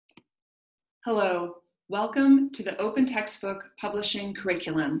Hello, welcome to the Open Textbook Publishing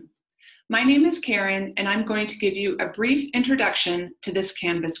Curriculum. My name is Karen, and I'm going to give you a brief introduction to this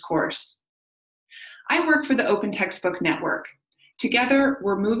Canvas course. I work for the Open Textbook Network. Together,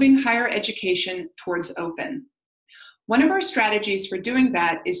 we're moving higher education towards open. One of our strategies for doing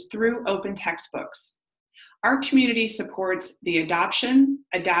that is through open textbooks. Our community supports the adoption,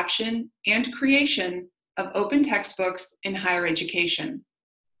 adaption, and creation of open textbooks in higher education.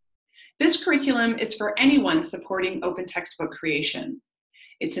 This curriculum is for anyone supporting open textbook creation.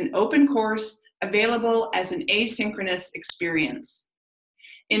 It's an open course available as an asynchronous experience.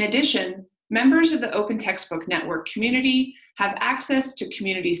 In addition, members of the Open Textbook Network community have access to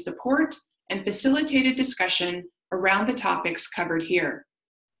community support and facilitated discussion around the topics covered here.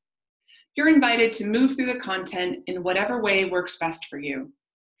 You're invited to move through the content in whatever way works best for you.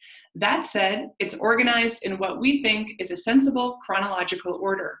 That said, it's organized in what we think is a sensible chronological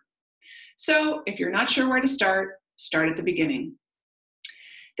order. So if you're not sure where to start at the beginning.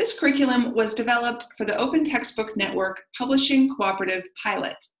 This curriculum was developed for the Open Textbook Network Publishing Cooperative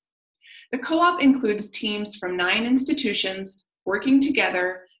Pilot. The co-op includes teams from 9 institutions working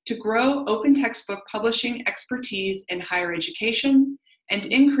together to grow open textbook publishing expertise in higher education and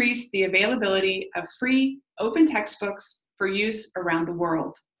increase the availability of free open textbooks for use around the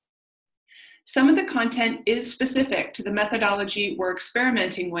world. Some of the content is specific to the methodology we're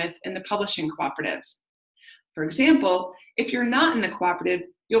experimenting with in the publishing cooperative. For example, if you're not in the cooperative,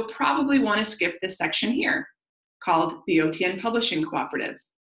 you'll probably want to skip this section here, called the OTN Publishing Cooperative.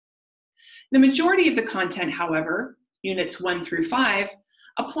 The majority of the content, however, units 1 through 5,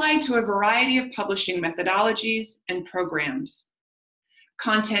 apply to a variety of publishing methodologies and programs.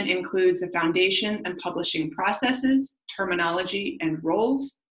 Content includes a foundation and publishing processes, terminology, and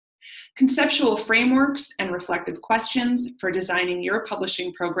roles, conceptual frameworks and reflective questions for designing your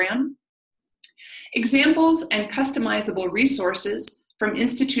publishing program, examples and customizable resources from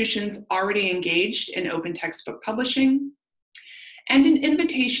institutions already engaged in open textbook publishing, and an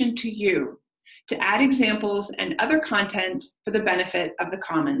invitation to you to add examples and other content for the benefit of the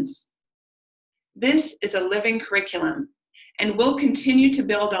commons. This is a living curriculum, and we'll continue to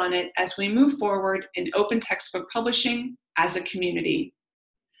build on it as we move forward in open textbook publishing as a community.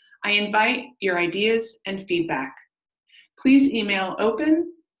 I invite your ideas and feedback. Please email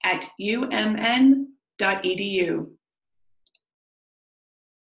open@umn.edu.